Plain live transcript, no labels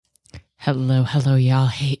Hello, y'all.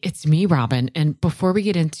 Hey, it's me, Robin. And before we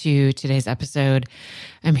get into today's episode,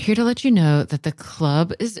 I'm here to let you know that the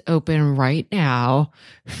club is open right now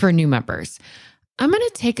for new members. I'm going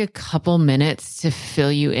to take a couple minutes to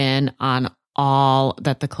fill you in on all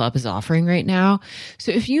that the club is offering right now.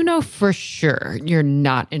 So if you know for sure you're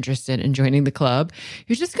not interested in joining the club,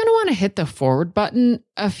 you're just going to want to hit the forward button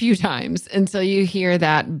a few times until you hear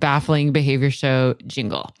that baffling behavior show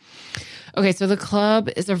jingle. Okay, so the club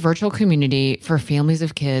is a virtual community for families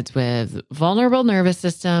of kids with vulnerable nervous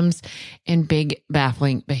systems and big,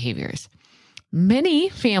 baffling behaviors. Many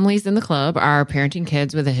families in the club are parenting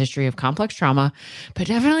kids with a history of complex trauma, but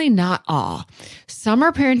definitely not all. Some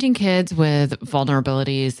are parenting kids with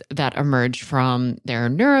vulnerabilities that emerge from their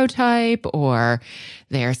neurotype or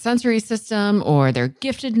their sensory system or their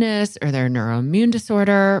giftedness or their neuroimmune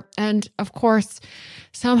disorder. And of course,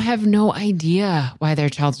 some have no idea why their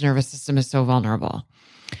child's nervous system is so vulnerable.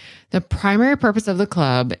 The primary purpose of the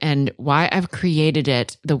club and why I've created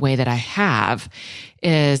it the way that I have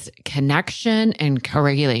is connection and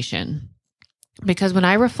co-regulation. Because when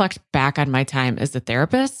I reflect back on my time as a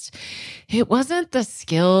therapist, it wasn't the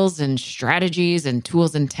skills and strategies and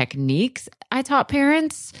tools and techniques I taught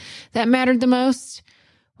parents that mattered the most.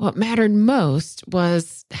 What mattered most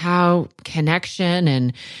was how connection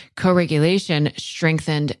and co-regulation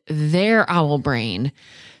strengthened their owl brain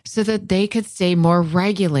so that they could stay more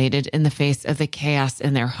regulated in the face of the chaos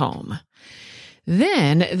in their home.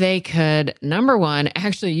 Then they could, number one,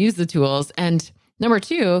 actually use the tools, and number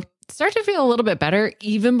two, start to feel a little bit better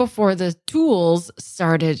even before the tools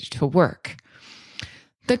started to work.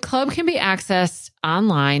 The club can be accessed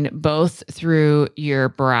online, both through your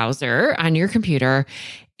browser on your computer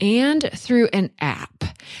and through an app.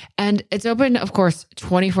 And it's open, of course,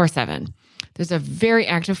 24/7. There's a very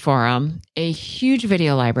active forum, a huge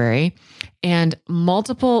video library, and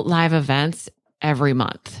multiple live events every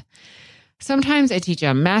month. Sometimes I teach a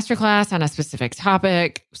masterclass on a specific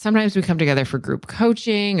topic. Sometimes we come together for group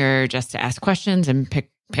coaching or just to ask questions and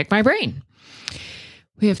pick my brain.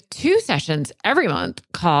 We have 2 sessions every month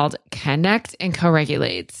called Connect and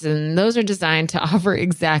Co-Regulates, and those are designed to offer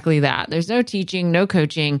exactly that. There's no teaching, no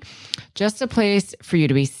coaching, just a place for you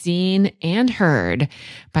to be seen and heard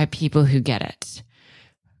by people who get it.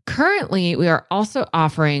 Currently, we are also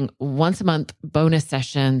offering once a month bonus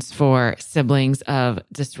sessions for siblings of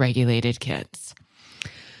dysregulated kids.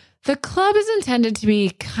 The club is intended to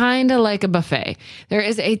be kind of like a buffet. There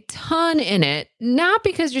is a ton in it, not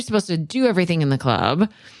because you're supposed to do everything in the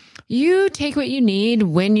club. You take what you need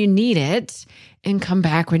when you need it and come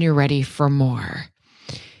back when you're ready for more.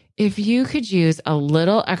 If you could use a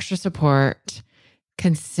little extra support,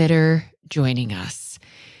 consider joining us.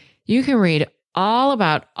 You can read all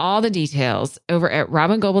about all the details over at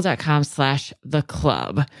robingoble.com/the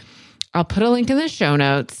club. I'll put a link in the show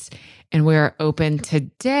notes. And we're open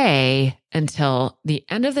today until the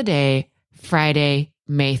end of the day, Friday,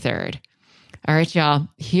 May 3rd. All right, y'all,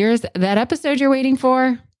 here's that episode you're waiting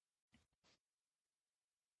for.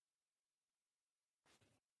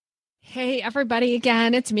 Hey, everybody,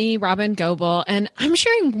 again, it's me, Robin Goble, and I'm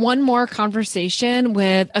sharing one more conversation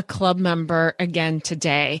with a club member again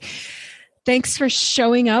today. Thanks for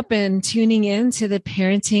showing up and tuning in to the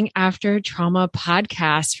Parenting After Trauma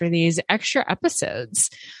podcast for these extra episodes.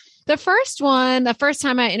 The first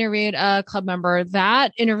time I interviewed a club member,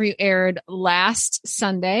 that interview aired last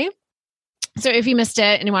Sunday. So if you missed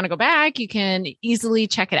it and you want to go back, you can easily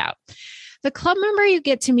check it out. The club member you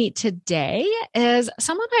get to meet today is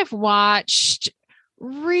someone I've watched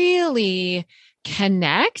really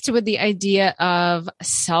connect with the idea of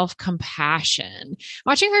self-compassion.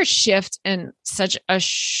 Watching her shift in such a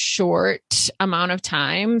short amount of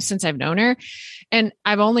time since I've known her. And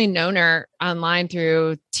I've only known her online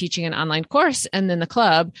through teaching an online course and then the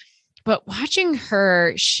club, but watching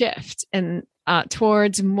her shift and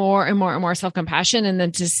towards more and more self-compassion, and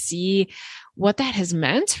then to see what that has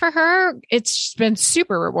meant for her, it's been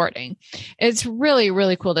super rewarding. It's really,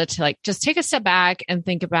 really cool to like just take a step back and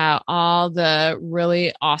think about all the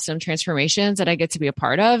really awesome transformations that I get to be a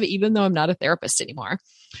part of, even though I'm not a therapist anymore.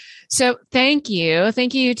 So thank you.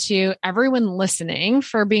 Thank you to everyone listening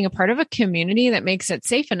for being a part of a community that makes it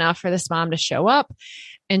safe enough for this mom to show up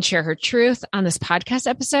and share her truth on this podcast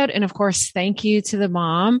episode. And of course, thank you to the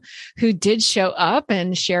mom who did show up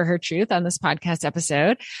and share her truth on this podcast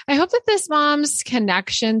episode. I hope that this mom's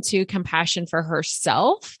connection to compassion for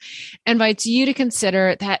herself invites you to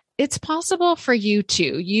consider that it's possible for you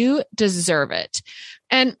too. You deserve it.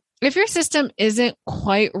 And if your system isn't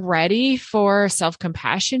quite ready for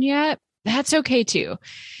self-compassion yet, that's okay too.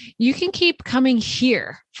 You can keep coming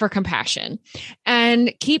here for compassion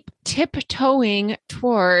and keep tiptoeing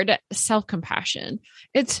toward self-compassion.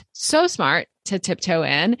 It's so smart to tiptoe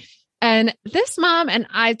in. And this mom and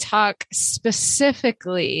I talk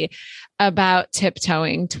specifically about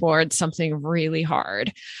tiptoeing towards something really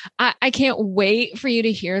hard. I can't wait for you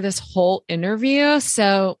to hear this whole interview.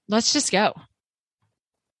 So let's just go.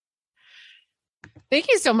 Thank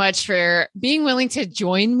you so much for being willing to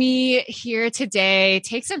join me here today.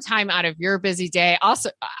 Take some time out of your busy day.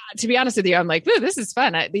 Also, to be honest with you, I'm like, ooh, this is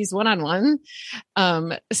fun. These one-on-one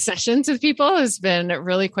sessions with people has been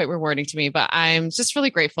really quite rewarding to me, but I'm just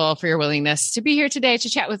really grateful for your willingness to be here today to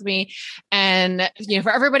chat with me. And,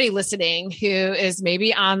 for everybody listening who is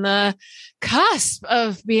maybe on the cusp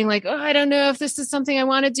of being like, oh, I don't know if this is something I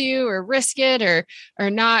want to do or risk it or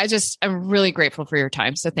not. I'm really grateful for your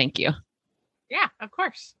time. So thank you. Yeah, of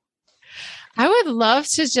course. I would love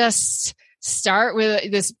to just start with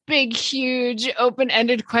this big, huge,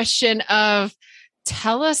 open-ended question of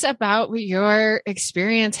tell us about what your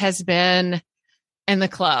experience has been in the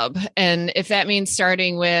club. And if that means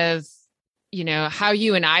starting with, how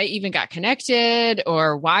you and I even got connected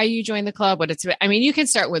or why you joined the club, you can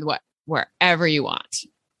start with wherever you want.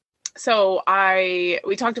 So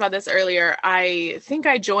we talked about this earlier. I think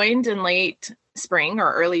I joined in late spring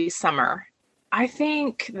or early summer. I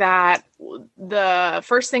think that the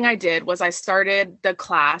first thing I did was I started the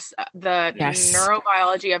class, the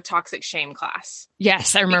neurobiology of toxic shame class.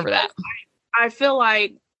 Yes, I remember that. I feel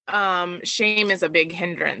like shame is a big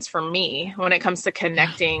hindrance for me when it comes to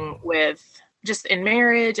connecting with just in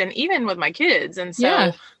marriage and even with my kids. And so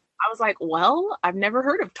I was like, well, I've never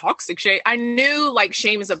heard of toxic shame. I knew like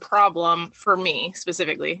shame is a problem for me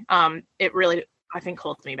specifically. It really, I think,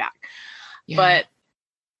 holds me back. Yeah. But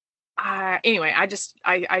anyway,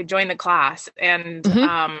 I joined the class and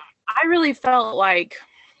I really felt like,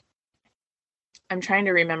 I'm trying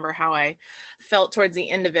to remember how I felt towards the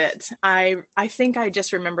end of it. I think I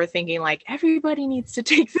just remember thinking like, everybody needs to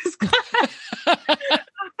take this class.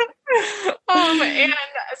 And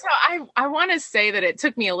so I want to say that it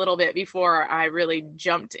took me a little bit before I really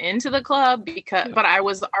jumped into the club but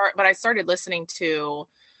I started listening to,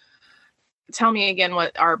 tell me again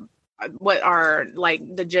what our like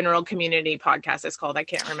the general community podcast is called. I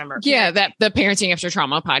can't remember. Yeah. The Parenting After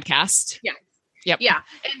Trauma podcast. Yeah. Yep. Yeah.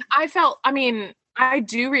 And I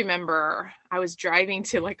do remember I was driving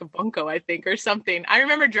to like a bunco, I think, or something. I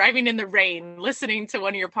remember driving in the rain, listening to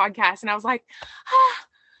one of your podcasts. And I was like,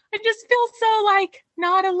 I just feel so like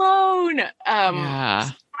not alone.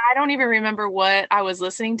 I don't even remember what I was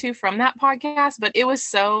listening to from that podcast, but it was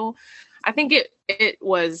so, I think it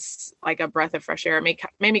was like a breath of fresh air. It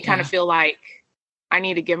made me kind of feel like I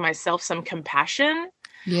need to give myself some compassion.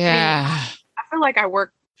 Yeah. I feel like I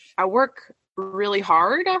work really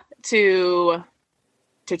hard to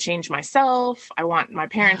change myself. I want my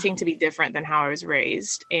parenting to be different than how I was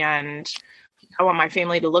raised. And I want my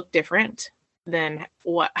family to look different than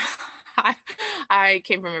what I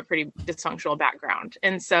came from a pretty dysfunctional background.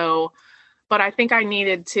 And so, but I think I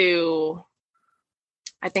needed to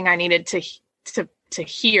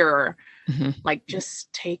hear, like,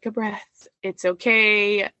 just take a breath. It's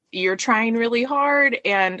okay. You're trying really hard.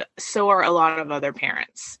 And so are a lot of other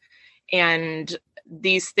parents. And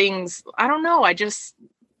these things, I don't know.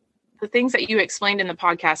 The things that you explained in the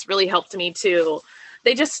podcast really helped me too.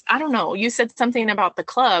 I don't know. You said something about the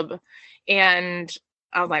club and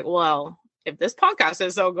I was like, well, if this podcast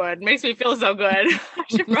is so good, makes me feel so good, I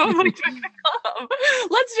should probably join the club.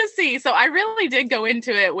 Let's just see. So I really did go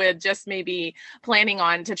into it with just maybe planning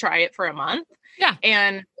on to try it for a month. Yeah.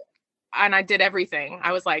 And I did everything.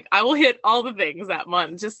 I was like, I will hit all the things that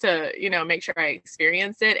month just to, make sure I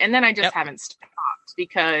experience it. And then I just haven't stopped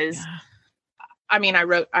because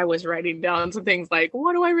I was writing down some things like,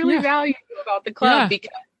 what do I really value about the club? Because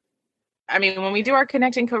when we do our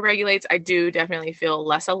Connect and Co-Regulates, I do definitely feel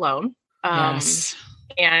less alone. Yes.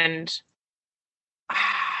 And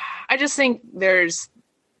I just think we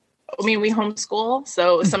homeschool,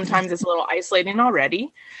 so sometimes it's a little isolating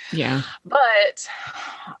already. Yeah. But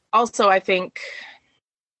also I think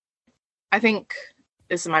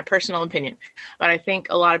this is my personal opinion, but I think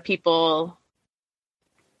a lot of people,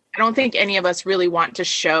 I don't think any of us really want to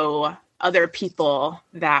show other people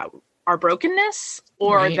that our brokenness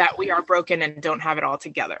or that we are broken and don't have it all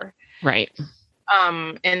together. Right.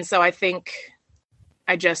 And so I think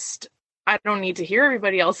I don't need to hear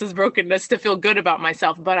everybody else's brokenness to feel good about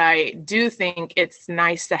myself, but I do think it's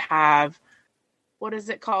nice to have, what is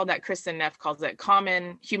it called that Kristen Neff calls it?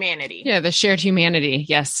 Common humanity. Yeah. The shared humanity.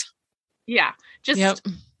 Yes. Yeah. Just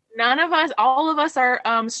none of us, all of us are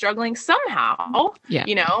struggling somehow,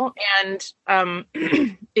 you know, and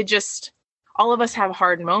it just, all of us have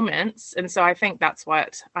hard moments. And so I think that's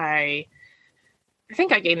what I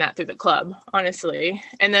think I gained that through the club, honestly.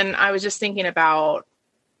 And then I was just thinking about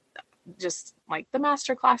just like the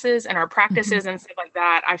master classes and our practices and stuff like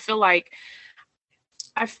that. I feel like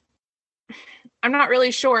I'm not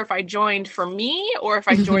really sure if I joined for me or if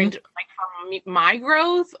I joined like for my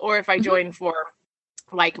growth, or if I joined for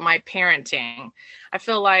like my parenting. I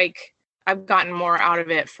feel like I've gotten more out of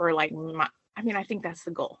it for like I think that's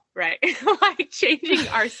the goal, right? Like changing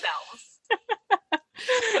ourselves.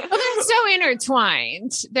 Well, they're so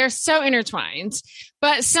intertwined. They're so intertwined.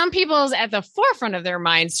 But some people's at the forefront of their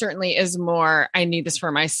mind certainly is more, I need this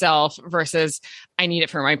for myself versus I need it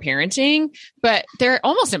for my parenting. But they're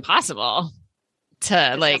almost impossible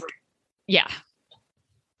to like, yeah.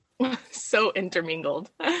 So intermingled.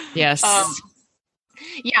 Yes.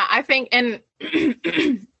 Yeah, I think, and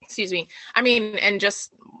excuse me. I mean, and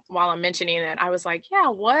just while I'm mentioning it, I was like, yeah,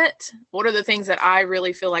 what are the things that I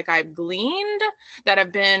really feel like I've gleaned that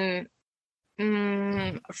have been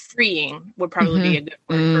freeing would probably be a good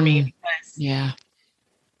word for me, because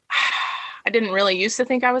I didn't really used to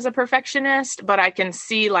think I was a perfectionist, but I can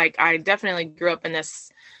see like I definitely grew up in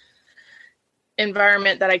this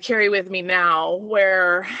environment that I carry with me now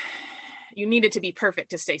where you needed to be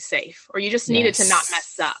perfect to stay safe, or you just needed to not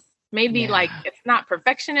mess up. Maybe like it's not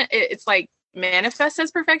perfection. It's like manifests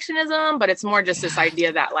as perfectionism, but it's more just this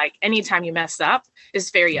idea that like anytime you mess up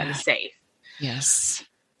is very unsafe. Yes.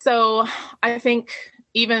 So I think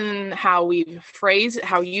even how you phrase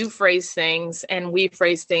things, and we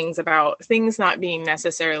phrase things about things not being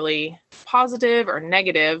necessarily positive or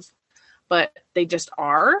negative, but they just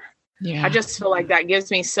are. Yeah. I just feel like that gives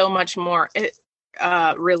me so much more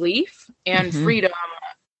relief and freedom.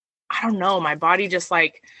 I don't know. My body just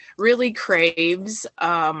like really craves,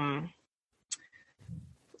 I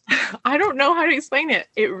don't know how to explain it.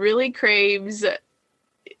 It really craves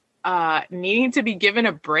needing to be given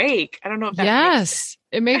a break. I don't know if that makes sense.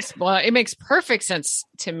 It makes perfect sense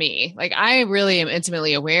to me. Like I really am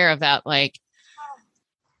intimately aware of that. Like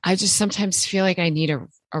I just sometimes feel like I need a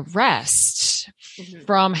rest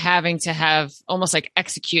from having to have almost like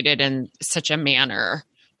executed in such a manner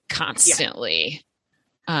constantly,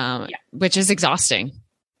 which is exhausting.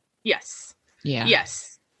 Yes. Yeah.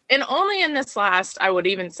 Yes. And only in this last, I would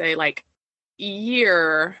even say like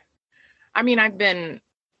year. I mean, I've been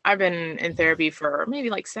in therapy for maybe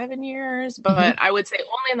like 7 years, but I would say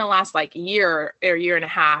only in the last like year or year and a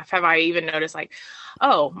half have I even noticed like,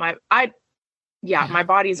 oh, my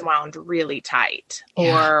body's wound really tight,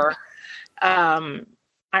 or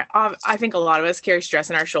I think a lot of us carry stress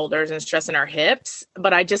in our shoulders and stress in our hips,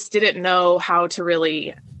 but I just didn't know how to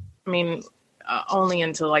really, only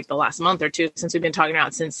until like the last month or two, since we've been talking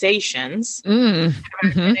about sensations, I've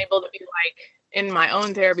been able to be like, in my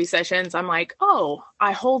own therapy sessions, I'm like, oh,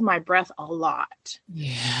 I hold my breath a lot.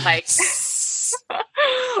 Yeah. Like,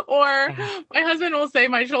 or my husband will say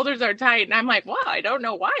my shoulders are tight. And I'm like, wow, I don't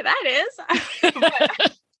know why that is.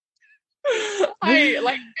 But I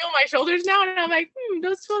like feel my shoulders now. And I'm like,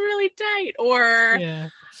 those feel really tight. Or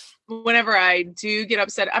whenever I do get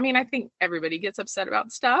upset, I think everybody gets upset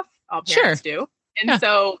about stuff. All parents do. And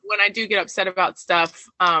so when I do get upset about stuff,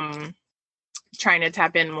 trying to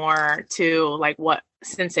tap in more to like what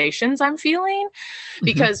sensations I'm feeling,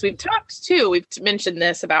 because we've mentioned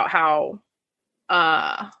this about how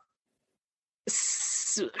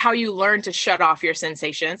you learn to shut off your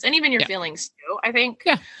sensations and even your feelings too, I think.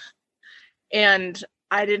 Yeah. And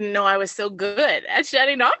I didn't know I was so good at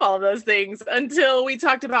shutting off all of those things until we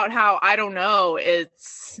talked about how, I don't know,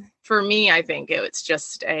 it's for me, I think it's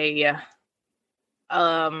just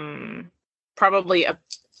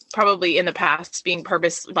probably in the past being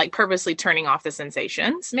purposely turning off the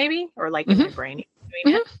sensations, maybe, or like in my brain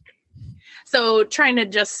doing it. So trying to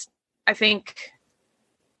just, I think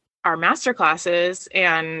our master classes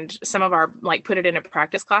and some of our like put it into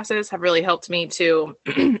practice classes have really helped me to,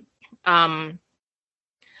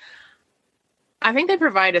 I think they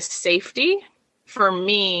provide a safety for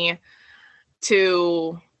me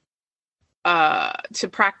to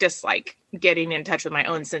practice like getting in touch with my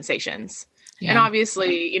own sensations. And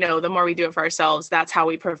obviously, the more we do it for ourselves, that's how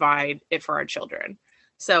we provide it for our children.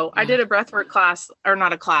 So I did a breathwork class, or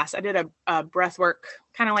not a class. I did a breathwork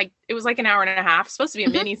kind of like, it was like an hour and a half. It's supposed to be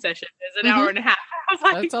a mini session. It was an hour and a half. I was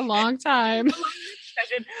like, that's a long time.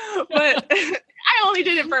 Session. But I only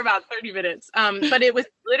did it for about 30 minutes. But it was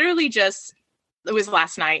literally it was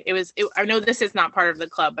last night. I know this is not part of the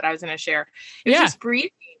club, but I was going to share. It was just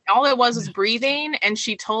breathing all it was breathing. And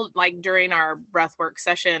she told, like, during our breath work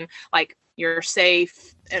session, like, you're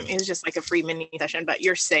safe. And it was just like a free mini session, but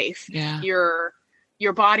you're safe. Yeah.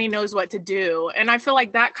 Your body knows what to do. And I feel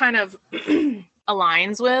like that kind of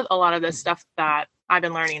aligns with a lot of the stuff that I've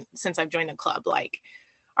been learning since I've joined the club. Like,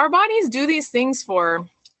 our bodies do these things for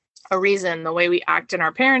a reason, the way we act in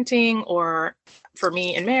our parenting, or for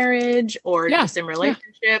me in marriage, or just in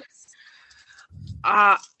relationships.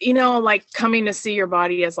 Like, coming to see your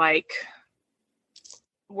body as like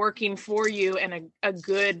working for you and a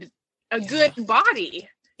good body,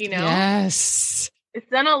 Yes. It's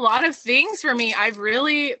done a lot of things for me. I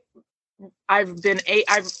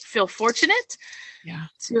feel fortunate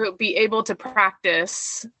to be able to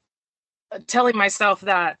practice telling myself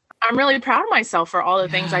that I'm really proud of myself for all the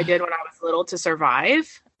things I did when I was little to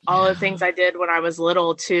survive, all the things I did when I was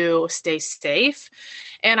little to stay safe.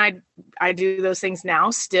 And I do those things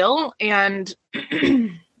now still. And,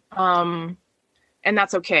 and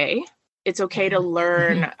that's okay. It's okay to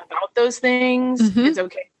learn about those things. It's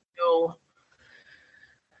okay to,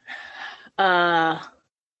 I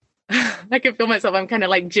can feel myself. I'm kind of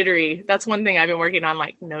like jittery. That's one thing I've been working on.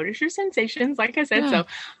 Like, notice your sensations, like I said. So I'm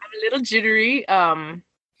a little jittery. I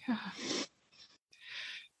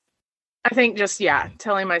think just,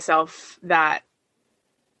 telling myself that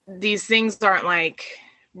these things aren't like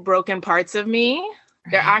broken parts of me.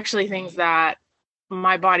 They're actually things that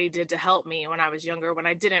my body did to help me when I was younger, when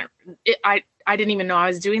I didn't even know I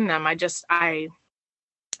was doing them. I just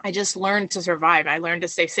learned to survive. I learned to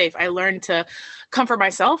stay safe. I learned to comfort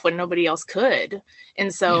myself when nobody else could.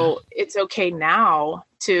 And so it's okay now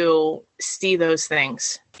to see those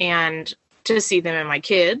things and to see them in my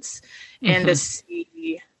kids and to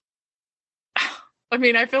see,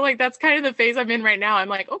 I feel like that's kind of the phase I'm in right now. I'm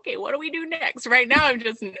like, okay, what do we do next? Right now, I'm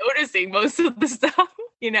just noticing most of the stuff,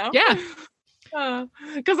 Yeah.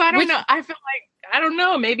 Because I don't know. I feel like, I don't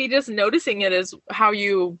know, maybe just noticing it is how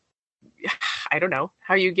you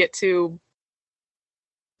get to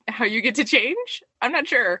change. I'm not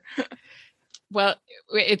sure. Well,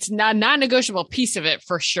 it's not non-negotiable piece of it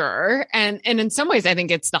for sure. And in some ways, I think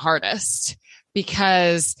it's the hardest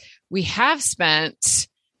because we have spent,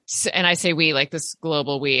 and I say we, like this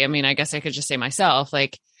global we, I guess I could just say myself,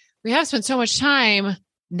 like we have spent so much time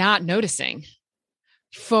not noticing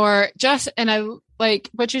and I like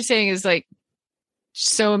what you're saying is like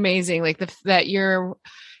so amazing. Like that you're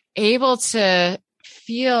able to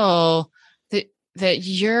feel that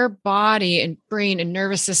your body and brain and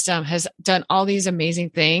nervous system has done all these amazing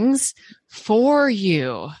things for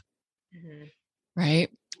you. Right.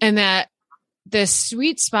 And that the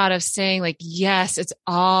sweet spot of saying like, yes, it's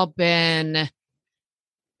all been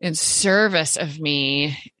in service of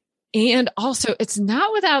me. And also it's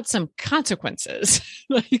not without some consequences.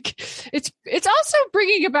 Like it's also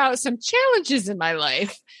bringing about some challenges in my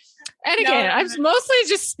life. And again, I'm mostly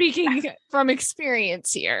just speaking from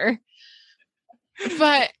experience here.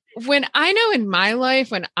 But when I know in my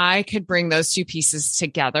life, when I could bring those two pieces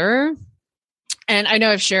together, and I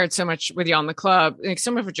know I've shared so much with you on the club, like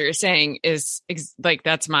some of what you're saying is like,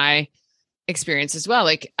 that's my experience as well.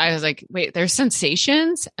 Like, I was like, wait, there's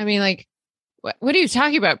sensations. Like, what are you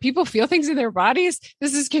talking about? People feel things in their bodies.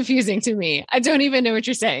 This is confusing to me. I don't even know what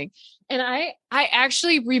you're saying. And I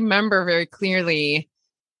actually remember very clearly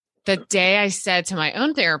the day I said to my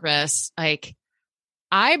own therapist, like,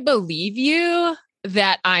 I believe you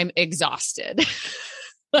that I'm exhausted.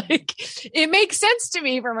 Like, it makes sense to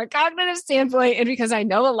me from a cognitive standpoint. And because I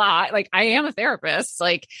know a lot, like I am a therapist,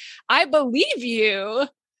 like I believe you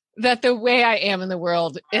that the way I am in the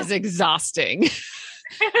world is exhausting.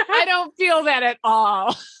 I don't feel that at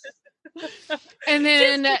all. And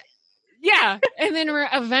then, and then we're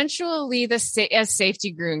eventually as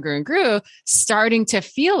safety grew and grew and grew, starting to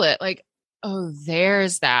feel it like, oh,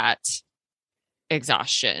 there's that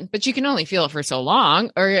exhaustion, but you can only feel it for so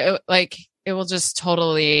long, or it will just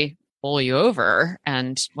totally bowl you over.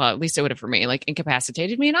 And well, at least it would have for me, like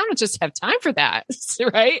incapacitated me. And I don't just have time for that.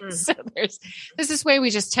 Right. So there's this way we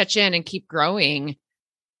just touch in and keep growing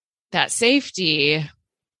that safety.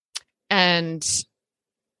 And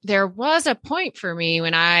there was a point for me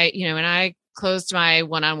when I closed my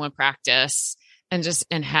one-on-one practice and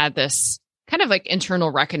had this kind of like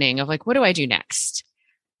internal reckoning of like, what do I do next?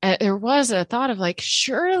 There was a thought of like,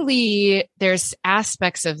 surely there's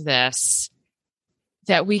aspects of this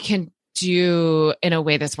that we can do in a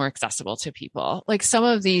way that's more accessible to people. Like some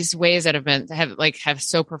of these ways that have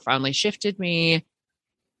so profoundly shifted me.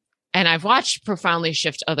 And I've watched profoundly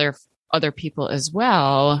shift other people as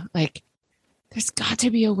well. Like there's got to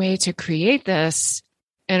be a way to create this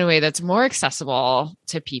in a way that's more accessible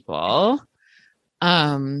to people.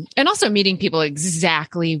 And also meeting people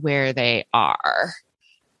exactly where they are,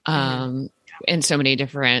 in so many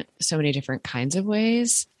different kinds of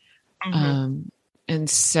ways. And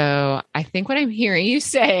so I think what I'm hearing you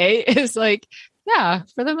say is like, yeah,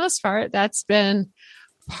 for the most part, that's been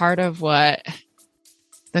part of what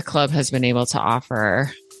the club has been able to offer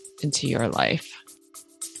into your life.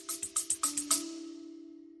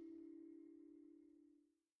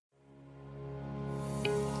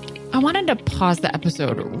 I wanted to pause the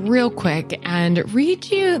episode real quick and read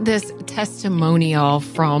you this testimonial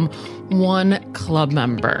from one club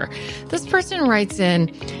member. This person writes in,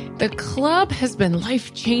 "The club has been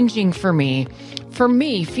life-changing for me. For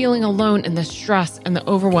me, feeling alone in the stress and the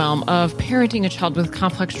overwhelm of parenting a child with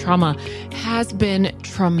complex trauma has been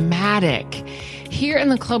traumatic. Here in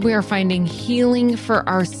the club, we are finding healing for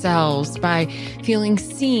ourselves by feeling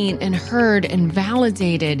seen and heard and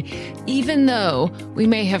validated, even though we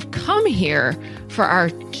may have come here for our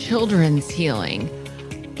children's healing."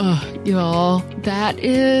 Y'all, that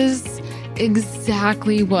is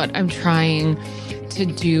exactly what I'm trying to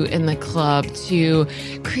do in the club, to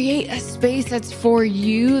create a space that's for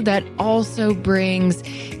you that also brings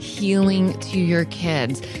healing to your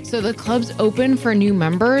kids. So the club's open for new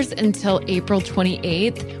members until April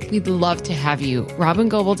 28th. We'd love to have you.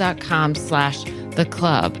 robingoble.com/the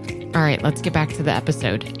club. All right, let's get back to the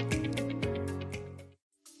episode.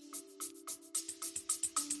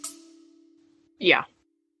 Yeah,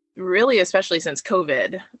 really, especially since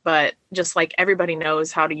COVID, but just like everybody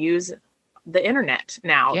knows how to use the internet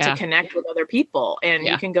now to connect with other people, and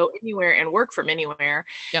you can go anywhere and work from anywhere.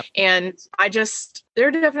 And there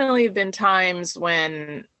definitely have been times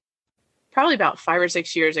when, probably about 5 or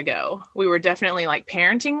 6 years ago, we were definitely like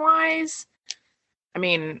parenting wise. I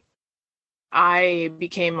mean, I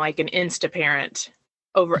became like an insta parent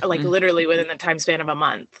over like literally within the time span of a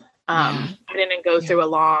month. I didn't go through a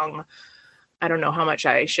long, I don't know how much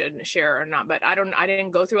I should share or not, but I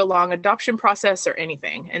didn't go through a long adoption process or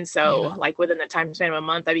anything. And so like within the time span of a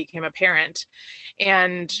month, I became a parent,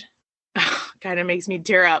 and kind of makes me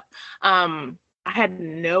tear up. I had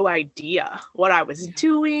no idea what I was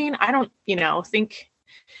doing. I don't, think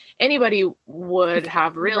anybody would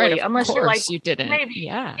have really, unless you're like, you didn't. Maybe,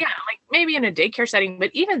 like maybe in a daycare setting,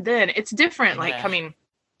 but even then it's different. Like,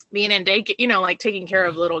 being in daycare, like taking care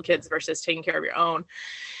of little kids versus taking care of your own.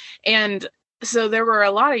 And so there were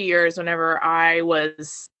a lot of years whenever I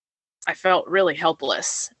felt really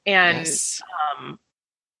helpless, and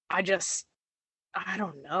I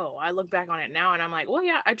don't know. I look back on it now and I'm like, well,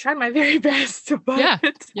 yeah, I tried my very best, but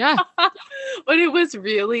but it was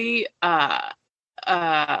really, I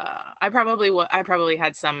probably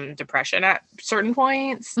had some depression at certain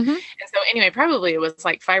points. And so anyway, probably it was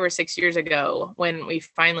like 5 or 6 years ago when we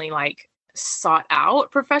finally like sought out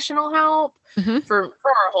professional help for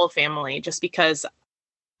our whole family, just because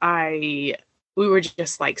we were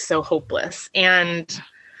just like so hopeless. And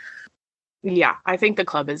I think the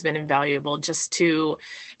club has been invaluable just to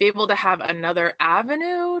be able to have another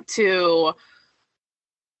avenue to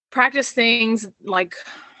practice things, like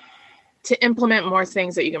to implement more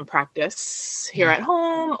things that you can practice here at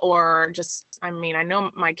home, or just, I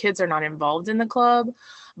know my kids are not involved in the club,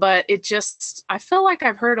 but I feel like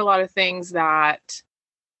I've heard a lot of things that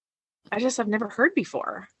I just have never heard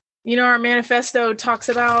before. Our manifesto talks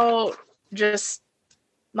about just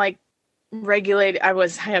like regulated. I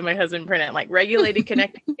had my husband print it, like regulated,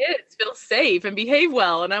 connected kids feel safe and behave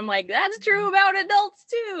well. And I'm like, that's true about adults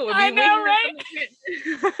too. I know, right?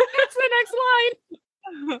 That's the next line.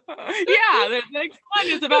 The next line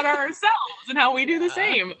is about ourselves and how we do the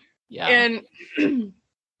same. And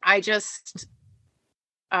I just,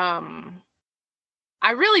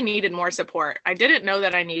 I really needed more support. I didn't know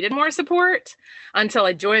that I needed more support until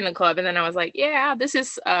I joined the club. And then I was like, this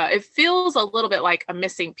is, it feels a little bit like a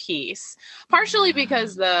missing piece, partially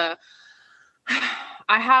because I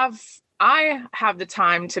have the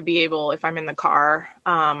time to be able, if I'm in the car,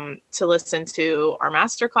 to listen to our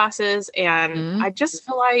master classes. And I just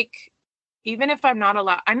feel like, even if I'm not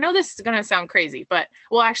allowed, I know this is going to sound crazy, but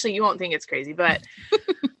actually you won't think it's crazy, but I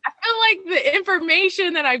feel like the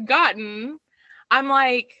information that I've gotten, I'm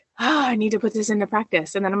like, I need to put this into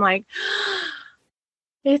practice. And then I'm like,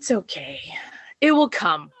 it's okay. It will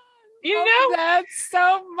come. That's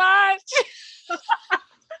so much.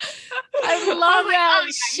 I love that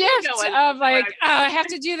shift of like, I have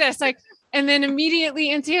to do this. Like, and then immediately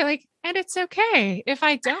into like, and it's okay. If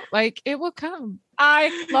I don't, like, it will come.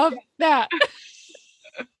 I love that.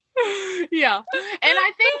 And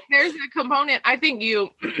I think there's a component, I think you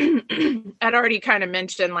had already kind of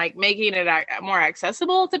mentioned, like making it more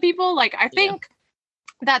accessible to people. Like, I think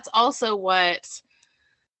that's also what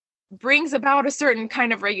brings about a certain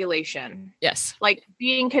kind of regulation. Yes. Like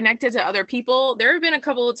being connected to other people. There have been a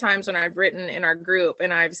couple of times when I've written in our group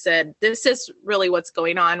and I've said, this is really what's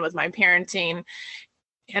going on with my parenting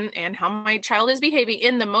and how my child is behaving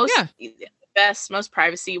in the most best, most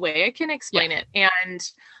privacy way I can explain it. And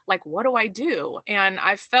like, what do I do? And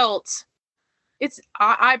I felt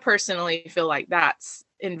I personally feel like that's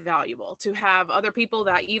invaluable to have other people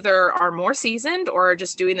that either are more seasoned or are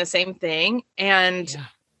just doing the same thing. And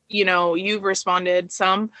you know, you've responded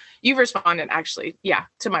actually,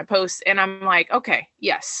 to my post. And I'm like, okay,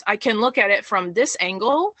 yes, I can look at it from this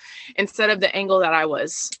angle instead of the angle that I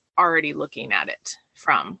was already looking at it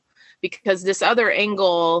from, because this other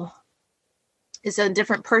angle is a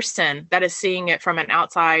different person that is seeing it from an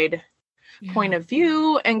outside point of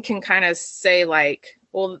view and can kind of say like,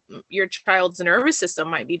 well, your child's nervous system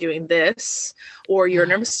might be doing this, or your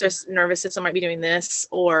nervous system might be doing this,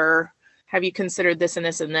 or have you considered this and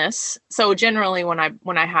this and this? So generally when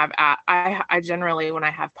I have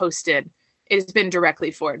posted, it's been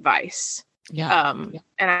directly for advice. And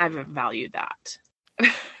I've valued that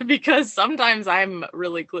because sometimes I'm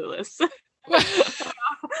really clueless.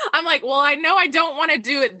 I'm like, well, I know I don't want to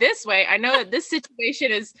do it this way. I know that this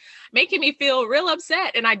situation is making me feel real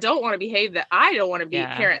upset and I don't want to behave that. I don't want to be a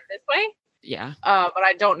parent this way. Yeah. But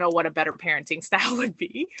I don't know what a better parenting style would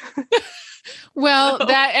be. Well,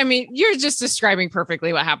 you're just describing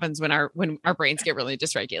perfectly what happens when our brains get really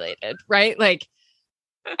dysregulated, right? Like,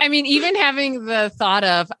 I mean, even having the thought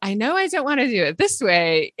of, I know I don't want to do it this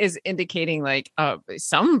way is indicating like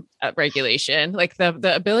some regulation, like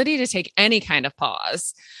the ability to take any kind of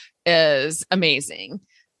pause is amazing.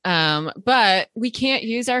 But we can't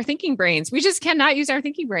use our thinking brains. We just cannot use our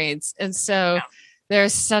thinking brains. And so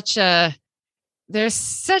there's such a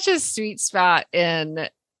sweet spot in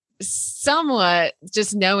somewhat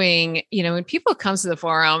just knowing, you know, when people come to the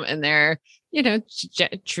forum and they're, you know,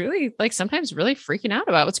 truly like sometimes really freaking out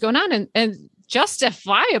about what's going on and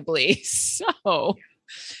justifiably so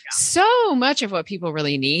much of what people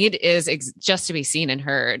really need is just to be seen and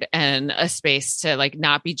heard and a space to like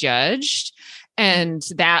not be judged. And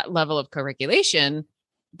that level of co-regulation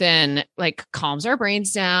then like calms our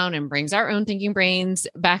brains down and brings our own thinking brains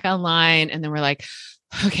back online. And then we're like,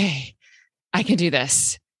 okay, I can do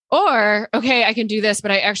this. Or, okay, I can do this,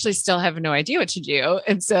 but I actually still have no idea what to do.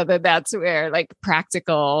 And so that's where like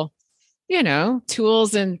practical, you know,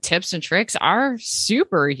 tools and tips and tricks are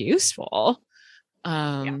super useful.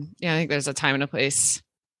 I think there's a time and a place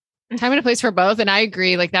for both. And I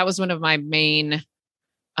agree. Like that was one of my main,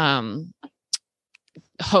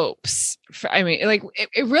 hopes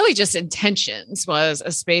it really just intentions was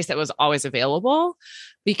a space that was always available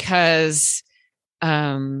because,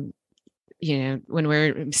 you know, when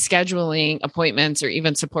we're scheduling appointments or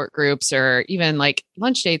even support groups or even like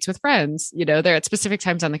lunch dates with friends, you know, they're at specific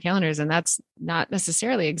times on the calendars. And that's not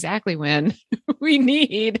necessarily exactly when we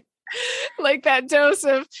need like that dose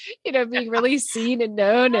of, you know, being really seen and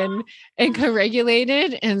known and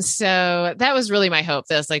co-regulated. And so that was really my hope.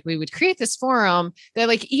 That's like, we would create this forum that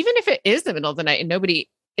like, even if it is the middle of the night and nobody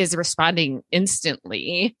is responding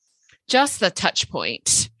instantly, just the touch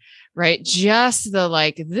point, right? Just the,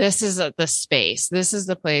 like, this is the space. This is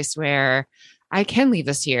the place where I can leave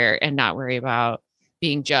this here and not worry about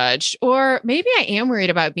being judged. Or maybe I am worried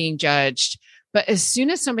about being judged, but as soon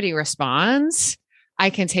as somebody responds, I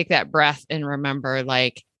can take that breath and remember,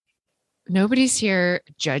 like, nobody's here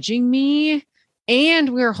judging me and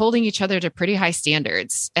we're holding each other to pretty high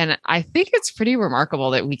standards. And I think it's pretty remarkable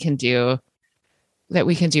that we can do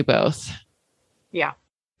both. Yeah,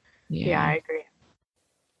 I agree.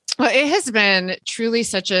 Well, it has been truly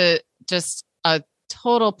just a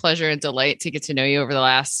total pleasure and delight to get to know you over the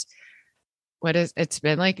last, it's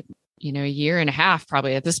been like, you know, a year and a half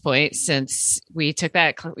probably at this point since you took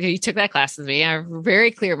that class with me. I have very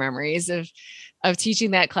clear memories of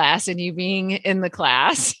teaching that class and you being in the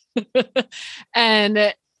class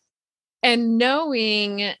and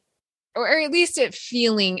knowing, or at least it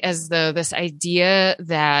feeling as though this idea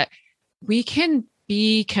that we can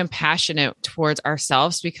be compassionate towards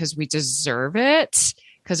ourselves because we deserve it,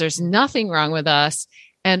 because there's nothing wrong with us.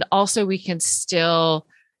 And also we can still,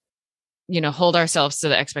 you know, hold ourselves to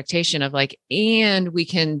the expectation of like, and we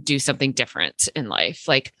can do something different in life.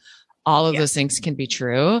 Like all of those things can be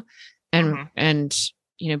true. And,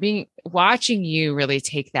 you know, watching you really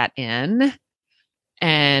take that in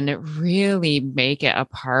and really make it a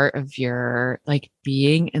part of your like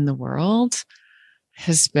being in the world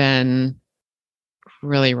has been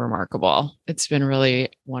really remarkable. It's been really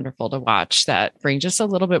wonderful to watch that bring just a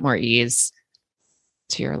little bit more ease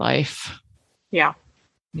to your life. Yeah.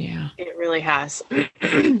 Yeah. It really has.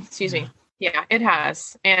 Excuse me. Yeah, it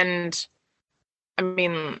has. And I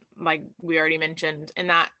mean, like we already mentioned, and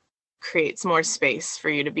that creates more space for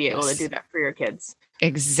you to be able to do that for your kids.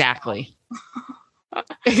 Exactly.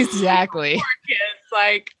 Exactly. Poor kids.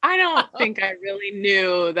 Like, I don't think I really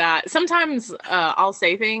knew that. Sometimes I'll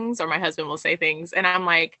say things, or my husband will say things, and I'm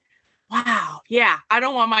like, wow, yeah, I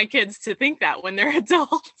don't want my kids to think that when they're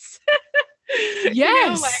adults. Yes. You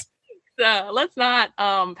know, like, let's not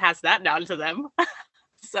pass that down to them.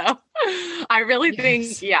 So I really think,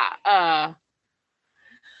 I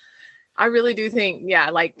really do think,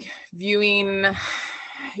 like viewing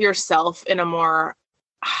yourself in a more,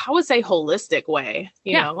 I would say, holistic way,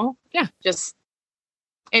 you know? Yeah. Just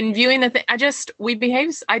in viewing the thing. I do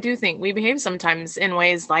think we behave sometimes in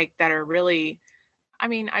ways like that are really, I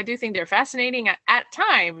mean, I do think they're fascinating at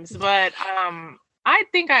times, but I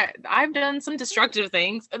think I've done some destructive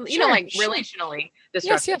things, you know, like relationally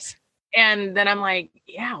destructive. Yes. And then I'm like,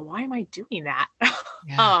 yeah, why am I doing that?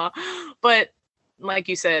 But like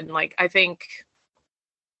you said, like, I think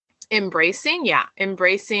embracing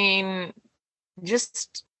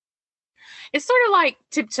just, it's sort of like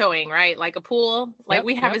tiptoeing, right? Like a pool. Like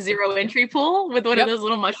we have a zero entry pool with one of those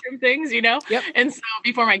little mushroom things, you know? And so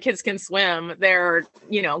before my kids can swim, they're,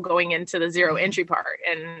 you know, going into the zero entry part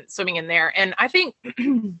and swimming in there. And I think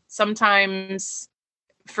sometimes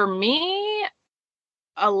for me,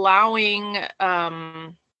 allowing,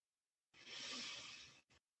 how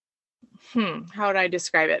would I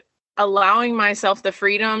describe it? Allowing myself the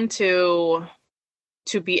freedom to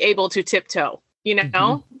be able to tiptoe, you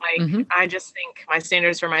know, like I just think my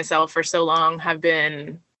standards for myself for so long have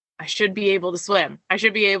been, I should be able to swim.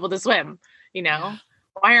 You know,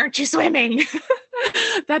 why aren't you swimming?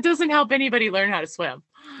 That doesn't help anybody learn how to swim.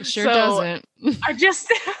 It sure doesn't. I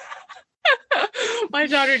just, my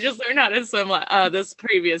daughter just learned how to swim this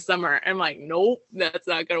previous summer. I'm like, nope, that's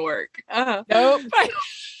not going to work. Nope.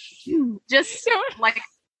 Just like,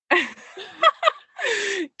 get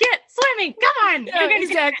swimming. Come on. Yeah,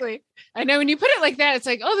 exactly. I know when you put it like that, it's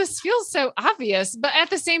like, oh, this feels so obvious. But at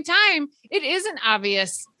the same time, it isn't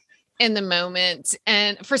obvious in the moment.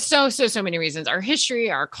 And for so many reasons, our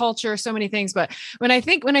history, our culture, so many things. But when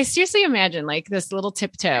I seriously imagine like this little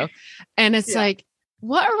tiptoe, and it's like,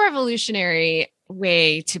 what a revolutionary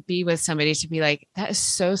way to be with somebody, to be like, that is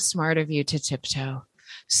so smart of you to tiptoe.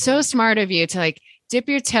 So smart of you to like dip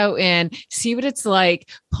your toe in, see what it's like,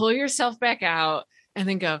 pull yourself back out, and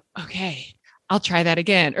then go, okay, I'll try that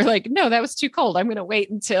again. Or like, no, that was too cold. I'm going to wait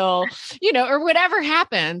until, you know, or whatever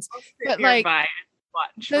happens. But like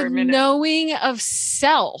the knowing of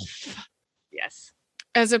self. Yes.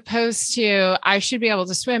 As opposed to, I should be able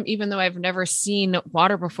to swim, even though I've never seen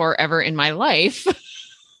water before ever in my life.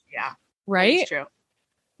 Yeah. Right. That's true.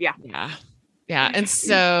 Yeah. Yeah. And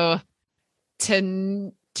so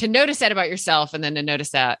to notice that about yourself, and then to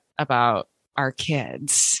notice that about our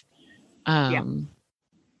kids.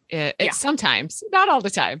 It's sometimes, not all the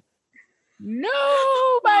time.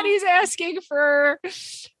 Nobody's asking for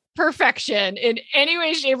perfection in any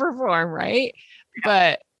way, shape, or form, right? Yeah.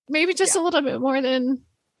 But maybe just a little bit more than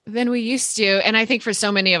we used to. And I think for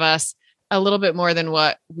so many of us, a little bit more than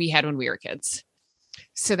what we had when we were kids.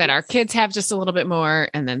 So that our kids have just a little bit more,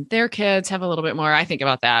 and then their kids have a little bit more. I think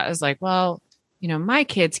about that as like, well, you know, my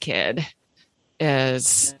kid's kid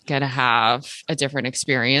is going to have a different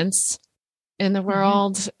experience in the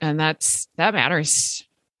world. And that matters.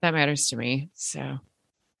 That matters to me. So.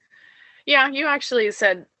 Yeah, you actually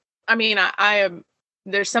said, I mean,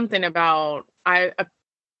 there's something about,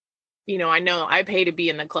 you know, I know I pay to be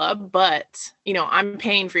in the club, but, you know, I'm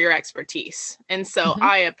paying for your expertise. And so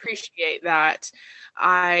I appreciate that.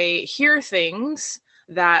 I hear things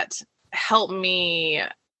that help me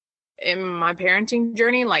in my parenting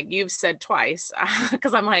journey, like you've said twice,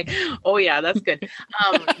 because I'm like, oh yeah, that's good.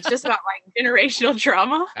 Just about like generational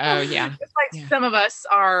trauma. Oh yeah. It's like some of us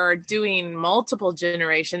are doing multiple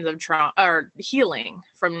generations of trauma or healing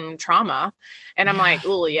from trauma. And I'm like,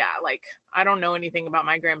 oh yeah, like I don't know anything about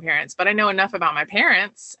my grandparents, but I know enough about my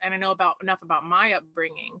parents, and I know enough about my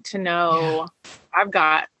upbringing to know I've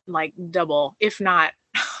got like double, if not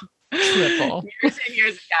triple years and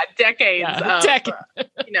years, decades of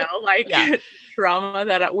you know, like trauma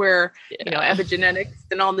that we're you know, epigenetics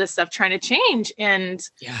and all this stuff trying to change. And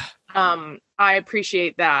I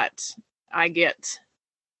appreciate that.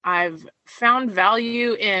 I've found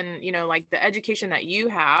value in, you know, like the education that you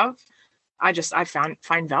have. I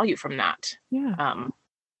find value from that.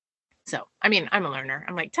 So I mean, I'm a learner.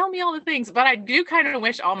 I'm like, tell me all the things, but I do kind of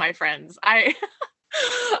wish all my friends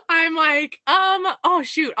I'm like, oh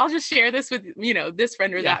shoot, I'll just share this with, this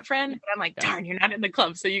friend or that friend. But I'm like, darn, you're not in the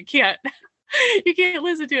club, so you can't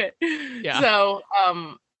listen to it. Yeah. So,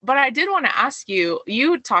 but I did want to ask you,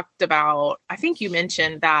 you talked about, I think you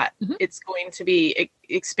mentioned that it's going to be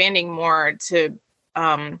expanding more to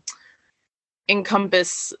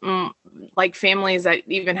encompass like families that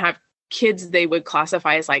even have kids they would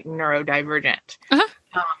classify as like neurodivergent.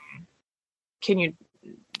 Can you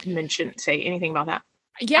say anything about that?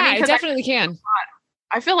 Yeah, I definitely can.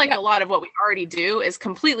 I feel like a lot of what we already do is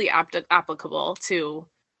completely applicable to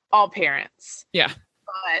all parents. Yeah.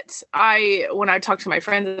 But when I talk to my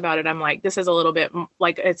friends about it, I'm like, this is a little bit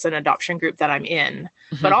like it's an adoption group that I'm in.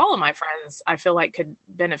 But all of my friends, I feel like could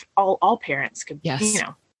benefit, all parents could,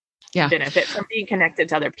 benefit from being connected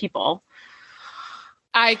to other people.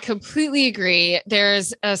 I completely agree.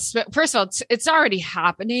 There's first of all, it's already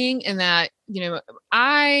happening in that, the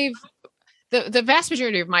vast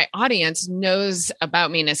majority of my audience knows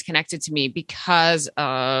about me and is connected to me because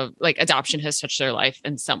of like adoption has touched their life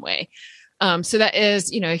in some way. So that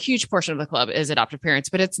is, a huge portion of the club is adoptive parents,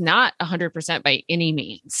 but it's not 100% by any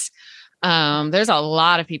means. There's a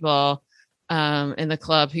lot of people in the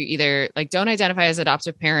club who either like don't identify as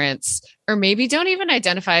adoptive parents or maybe don't even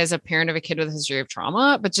identify as a parent of a kid with a history of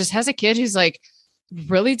trauma, but just has a kid who's like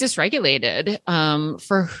really dysregulated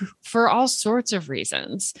for all sorts of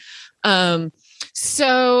reasons.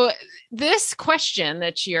 So this question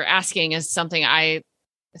that you're asking is something I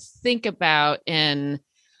think about in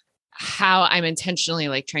how I'm intentionally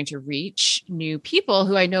like trying to reach new people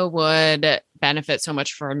who I know would benefit so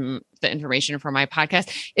much from the information from my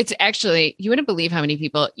podcast. It's actually, you wouldn't believe how many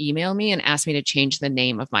people email me and ask me to change the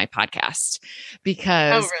name of my podcast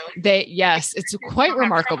because it's quite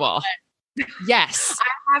remarkable. Yes.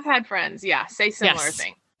 I have had friends. Yeah. Say similar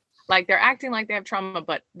thing. Like they're acting like they have trauma,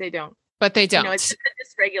 but they don't. It's just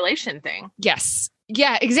a dysregulation thing. Yes.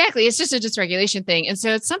 Yeah, exactly. It's just a dysregulation thing. And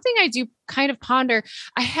so it's something I do kind of ponder.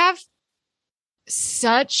 I have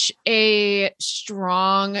such a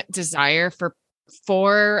strong desire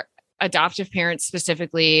for adoptive parents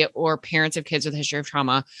specifically, or parents of kids with a history of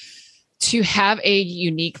trauma, to have a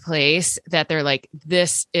unique place that they're like,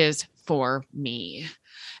 this is for me.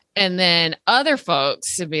 And then other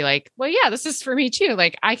folks would be like, well, yeah, this is for me too.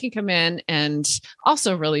 Like I can come in and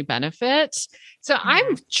also really benefit. So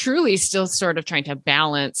I'm truly still sort of trying to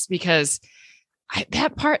balance because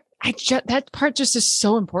that part just is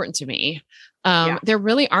so important to me. There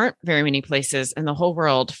really aren't very many places in the whole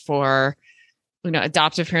world for,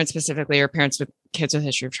 adoptive parents specifically, or parents with kids with a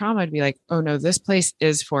history of trauma to be like, oh no, this place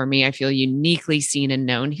is for me. I feel uniquely seen and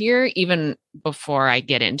known here, even before I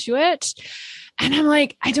get into it. And I'm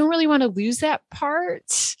like, I don't really want to lose that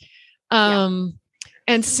part. And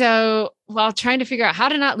so while trying to figure out how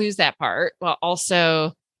to not lose that part, while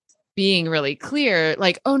also being really clear,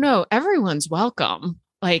 like, oh no, everyone's welcome.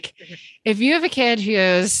 Like if you have a kid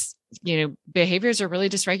whose, behaviors are really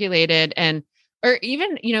dysregulated or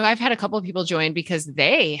even, I've had a couple of people join because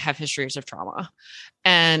they have histories of trauma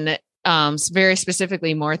and very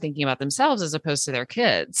specifically more thinking about themselves as opposed to their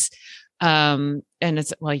kids. And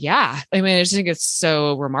it's, well, yeah, I mean, I just think it's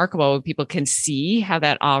so remarkable when people can see how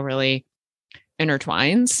that all really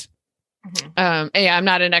intertwines. I'm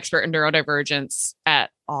not an expert in neurodivergence at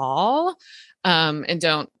all. And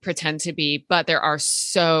don't pretend to be, but there are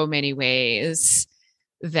so many ways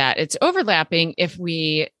that it's overlapping if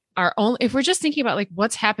we're just thinking about like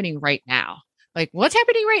what's happening right now. Like what's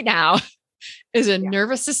happening right now is a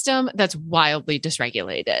nervous system that's wildly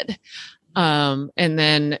dysregulated. And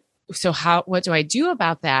then, so what do I do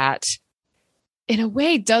about that? In a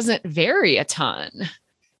way, doesn't vary a ton,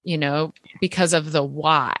 because of the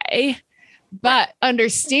why, but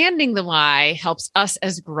understanding the why helps us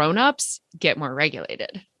as grownups get more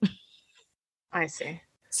regulated. I see.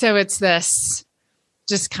 So it's this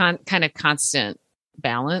just kind of constant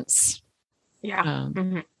balance. Yeah.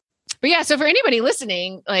 But yeah, so for anybody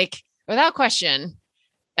listening, like without question,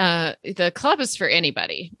 the club is for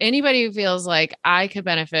anybody who feels like I could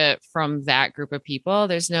benefit from that group of people.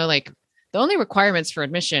 There's no like, the only requirements for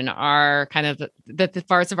admission are kind of the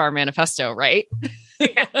parts of our manifesto, right?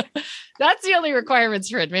 That's the only requirements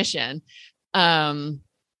for admission. And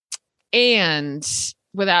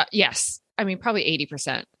without, probably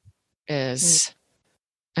 80% is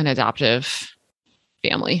an adoptive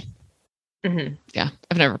family. Yeah.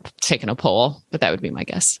 I've never taken a poll, but that would be my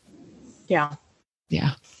guess. Yeah.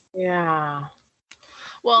 Yeah. Yeah.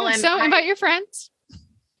 Well, and so invite your friends.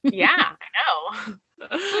 Yeah, I know.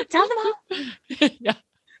 Tell them all. Yeah.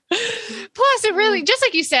 Plus, it really, just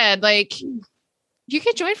like you said, like you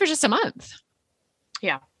could join for just a month.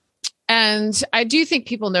 Yeah. And I do think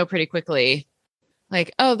people know pretty quickly,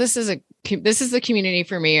 like, oh, this is the community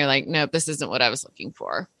for me, or like, nope, this isn't what I was looking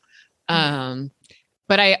for.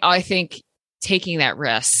 But I think taking that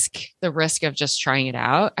risk, the risk of just trying it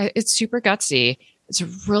out, it's super gutsy. It's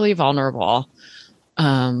really vulnerable.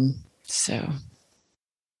 So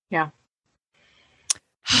yeah.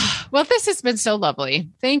 Well, this has been so lovely.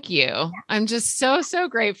 Thank you. I'm just so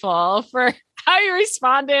grateful for how you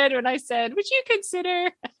responded when I said, would you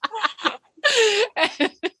consider?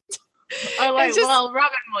 I'm like, well,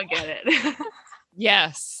 Robin will get it.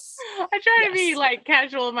 Yes. I try to be like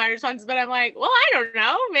casual in my responses, but I'm like, well, I don't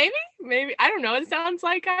know. Maybe, I don't know. It sounds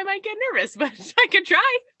like I might get nervous, but I could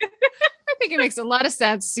try. I think it makes a lot of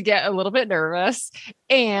sense to get a little bit nervous,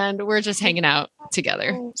 and we're just hanging out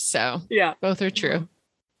together. So yeah, both are true.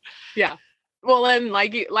 Yeah. Well, and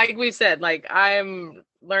like we've said, like I'm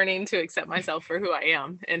learning to accept myself for who I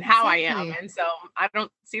am and how I am. And so I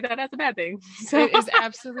don't see that as a bad thing. So it is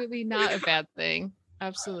absolutely not a bad thing.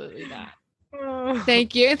 Absolutely not.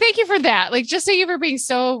 Thank you. And thank you for that. Like, just thank you for being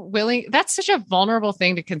so willing. That's such a vulnerable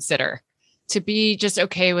thing to consider, to be just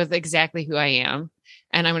okay with exactly who I am.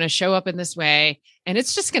 And I'm going to show up in this way, and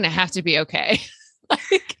it's just going to have to be okay.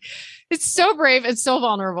 Like, it's so brave and so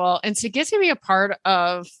vulnerable. And to get to be a part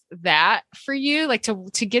of that for you, like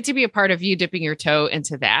to get to be a part of you dipping your toe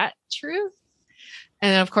into that truth.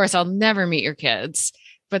 And then, of course, I'll never meet your kids,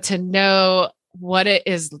 but to know what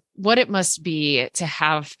it must be to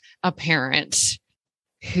have a parent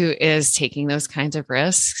who is taking those kinds of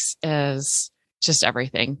risks is just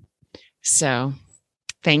everything. So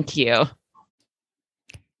thank you.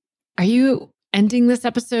 Are you ending this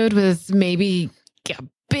episode with maybe a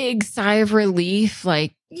big sigh of relief?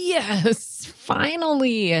 Like, yes,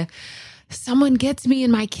 finally someone gets me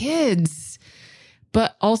and my kids,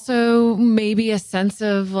 but also maybe a sense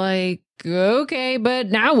of like, okay, but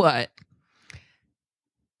now what?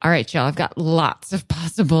 All right, y'all, I've got lots of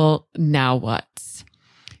possible now whats.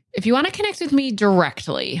 If you want to connect with me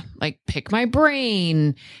directly, like pick my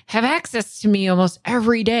brain, have access to me almost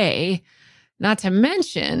every day, not to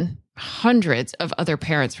mention hundreds of other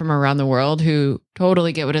parents from around the world who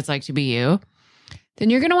totally get what it's like to be you, then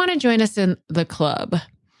you're going to want to join us in the club.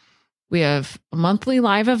 We have monthly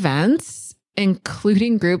live events,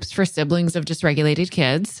 including groups for siblings of dysregulated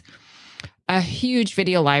kids, a huge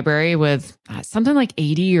video library with something like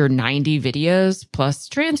 80 or 90 videos, plus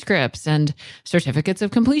transcripts and certificates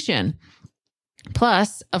of completion.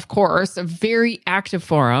 Plus, of course, a very active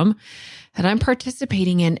forum that I'm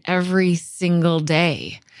participating in every single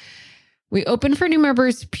day. We open for new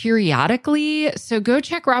members periodically, so go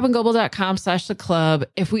check robingoble.com/the club.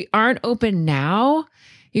 If we aren't open now,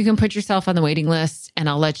 you can put yourself on the waiting list, and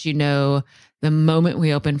I'll let you know the moment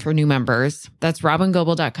we open for new members. That's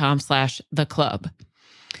robingoble.com/the club.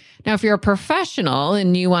 Now, if you're a professional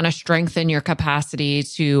and you want to strengthen your capacity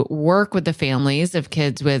to work with the families of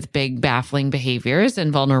kids with big, baffling behaviors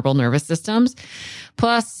and vulnerable nervous systems,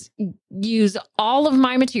 plus use all of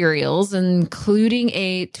my materials, including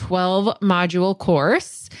a 12-module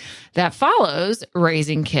course that follows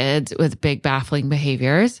raising kids with big, baffling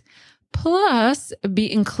behaviors, plus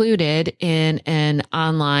be included in an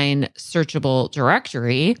online searchable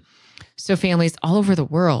directory so families all over the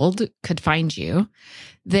world could find you,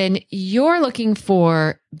 then you're looking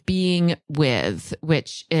for Being With,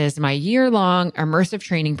 which is my year-long immersive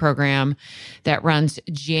training program that runs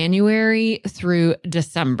January through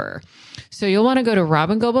December. So you'll want to go to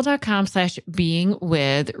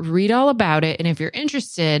robingoble.com/beingwith, read all about it. And if you're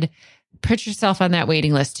interested, put yourself on that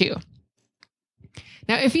waiting list too.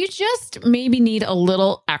 Now, if you just maybe need a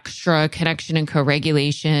little extra connection and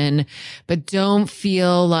co-regulation, but don't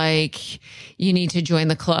feel like you need to join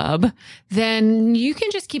the club, then you can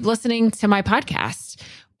just keep listening to my podcast.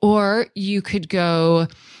 Or you could go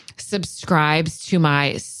subscribe to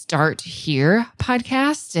my Start Here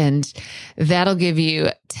podcast, and that'll give you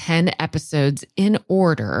 10 episodes in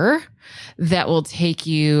order that will take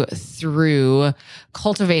you through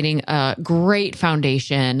cultivating a great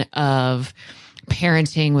foundation of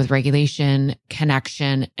parenting with regulation,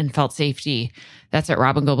 connection, and felt safety. That's at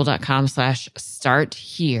robingoble.com/start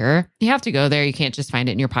here. You have to go there. You can't just find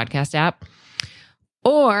it in your podcast app.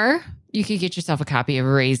 Or you could get yourself a copy of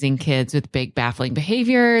Raising Kids with Big Baffling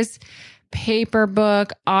Behaviors, paper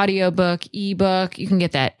book, audiobook, ebook. You can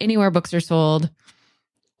get that anywhere books are sold.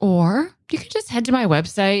 Or you can just head to my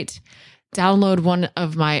website, download one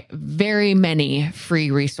of my very many free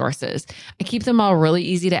resources. I keep them all really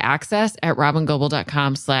easy to access at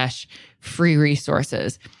robingoble.com/free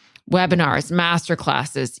resources. Webinars,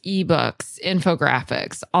 masterclasses, ebooks,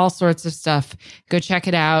 infographics, all sorts of stuff. Go check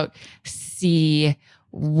it out. See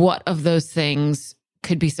what of those things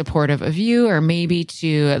could be supportive of you, or maybe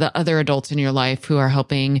to the other adults in your life who are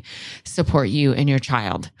helping support you and your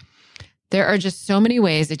child. There are just so many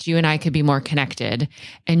ways that you and I could be more connected,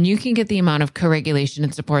 and you can get the amount of co-regulation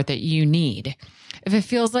and support that you need. If it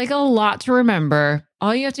feels like a lot to remember,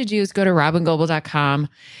 all you have to do is go to robingoble.com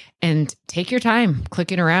and take your time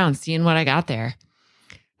clicking around, seeing what I got there.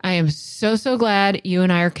 I am so, so glad you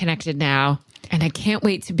and I are connected now. And I can't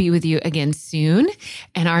wait to be with you again soon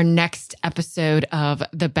in our next episode of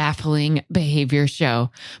the Baffling Behavior Show.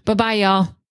 Bye-bye, y'all.